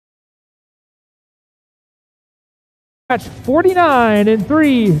Match 49 in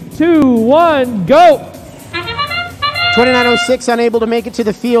 3, 2, 1, go! 2906 unable to make it to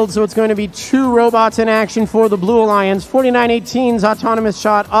the field, so it's going to be two robots in action for the Blue Alliance. 4918's autonomous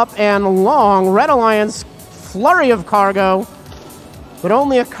shot up and long. Red Alliance, flurry of cargo, but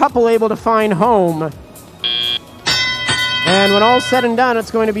only a couple able to find home. And when all's said and done,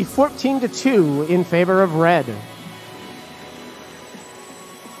 it's going to be 14-2 in favor of red.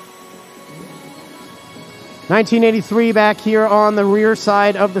 1983 back here on the rear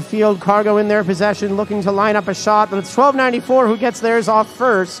side of the field. Cargo in their possession, looking to line up a shot, but it's 1294 who gets theirs off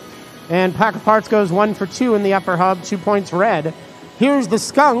first. And Pack of Parts goes 1 for 2 in the upper hub, 2 points red. Here's the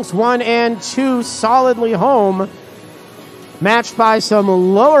Skunks, 1 and 2 solidly home, matched by some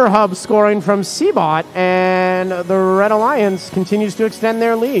lower hub scoring from Seabot, and the Red Alliance continues to extend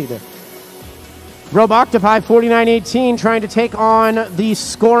their lead. Roboctopi 4918 trying to take on the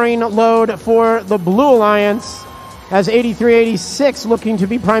scoring load for the Blue Alliance, as 8386 looking to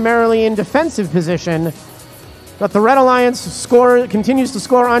be primarily in defensive position. But the Red Alliance continues to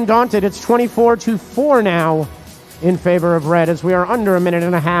score undaunted. It's 24-4 now in favor of red, as we are under a minute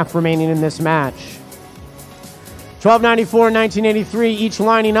and a half remaining in this match. 1294 and 1983 each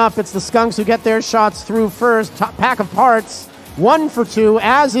lining up. It's the Skunks who get their shots through first. Top Pack of Parts 1 for 2,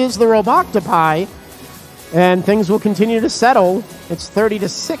 as is the Roboctopi. And things will continue to settle. It's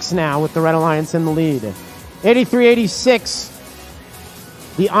 30-6 now with the Red Alliance in the lead. 8386,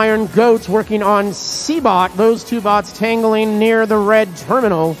 the Iron Goats working on Seabot. Those two bots tangling near the red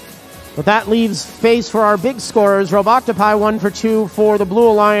terminal. But that leaves space for our big scorers. Roboctopi 1 for 2 for the Blue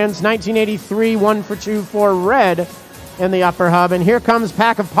Alliance. 1983 1 for 2 for red in the upper hub. And here comes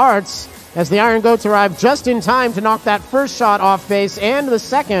Pack of Parts as the Iron Goats arrive just in time to knock that first shot off base and the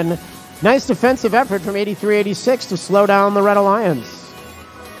second. Nice defensive effort from 8386 to slow down the Red Alliance.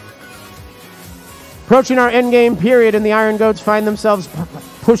 Approaching our endgame period, and the Iron Goats find themselves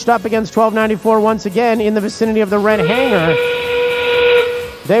pushed up against 1294 once again in the vicinity of the red hangar.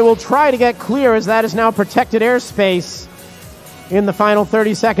 They will try to get clear, as that is now protected airspace in the final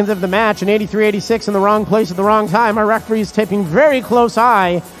 30 seconds of the match, and 8386 in the wrong place at the wrong time. Our referee's taking very close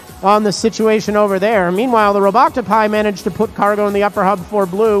eye on the situation over there. Meanwhile, the Roboctopi managed to put cargo in the upper hub for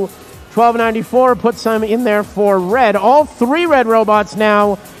blue. 1294 puts some in there for red. All three red robots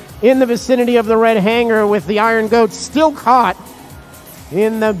now in the vicinity of the red hangar, with the Iron Goats still caught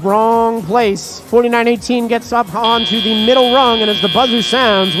in the wrong place. 4918 gets up onto the middle rung, and as the buzzer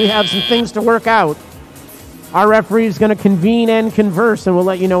sounds, we have some things to work out. Our referee is going to convene and converse, and we'll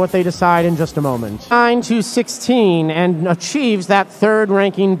let you know what they decide in just a moment. 9-16, and achieves that third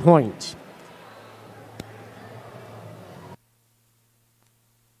ranking point.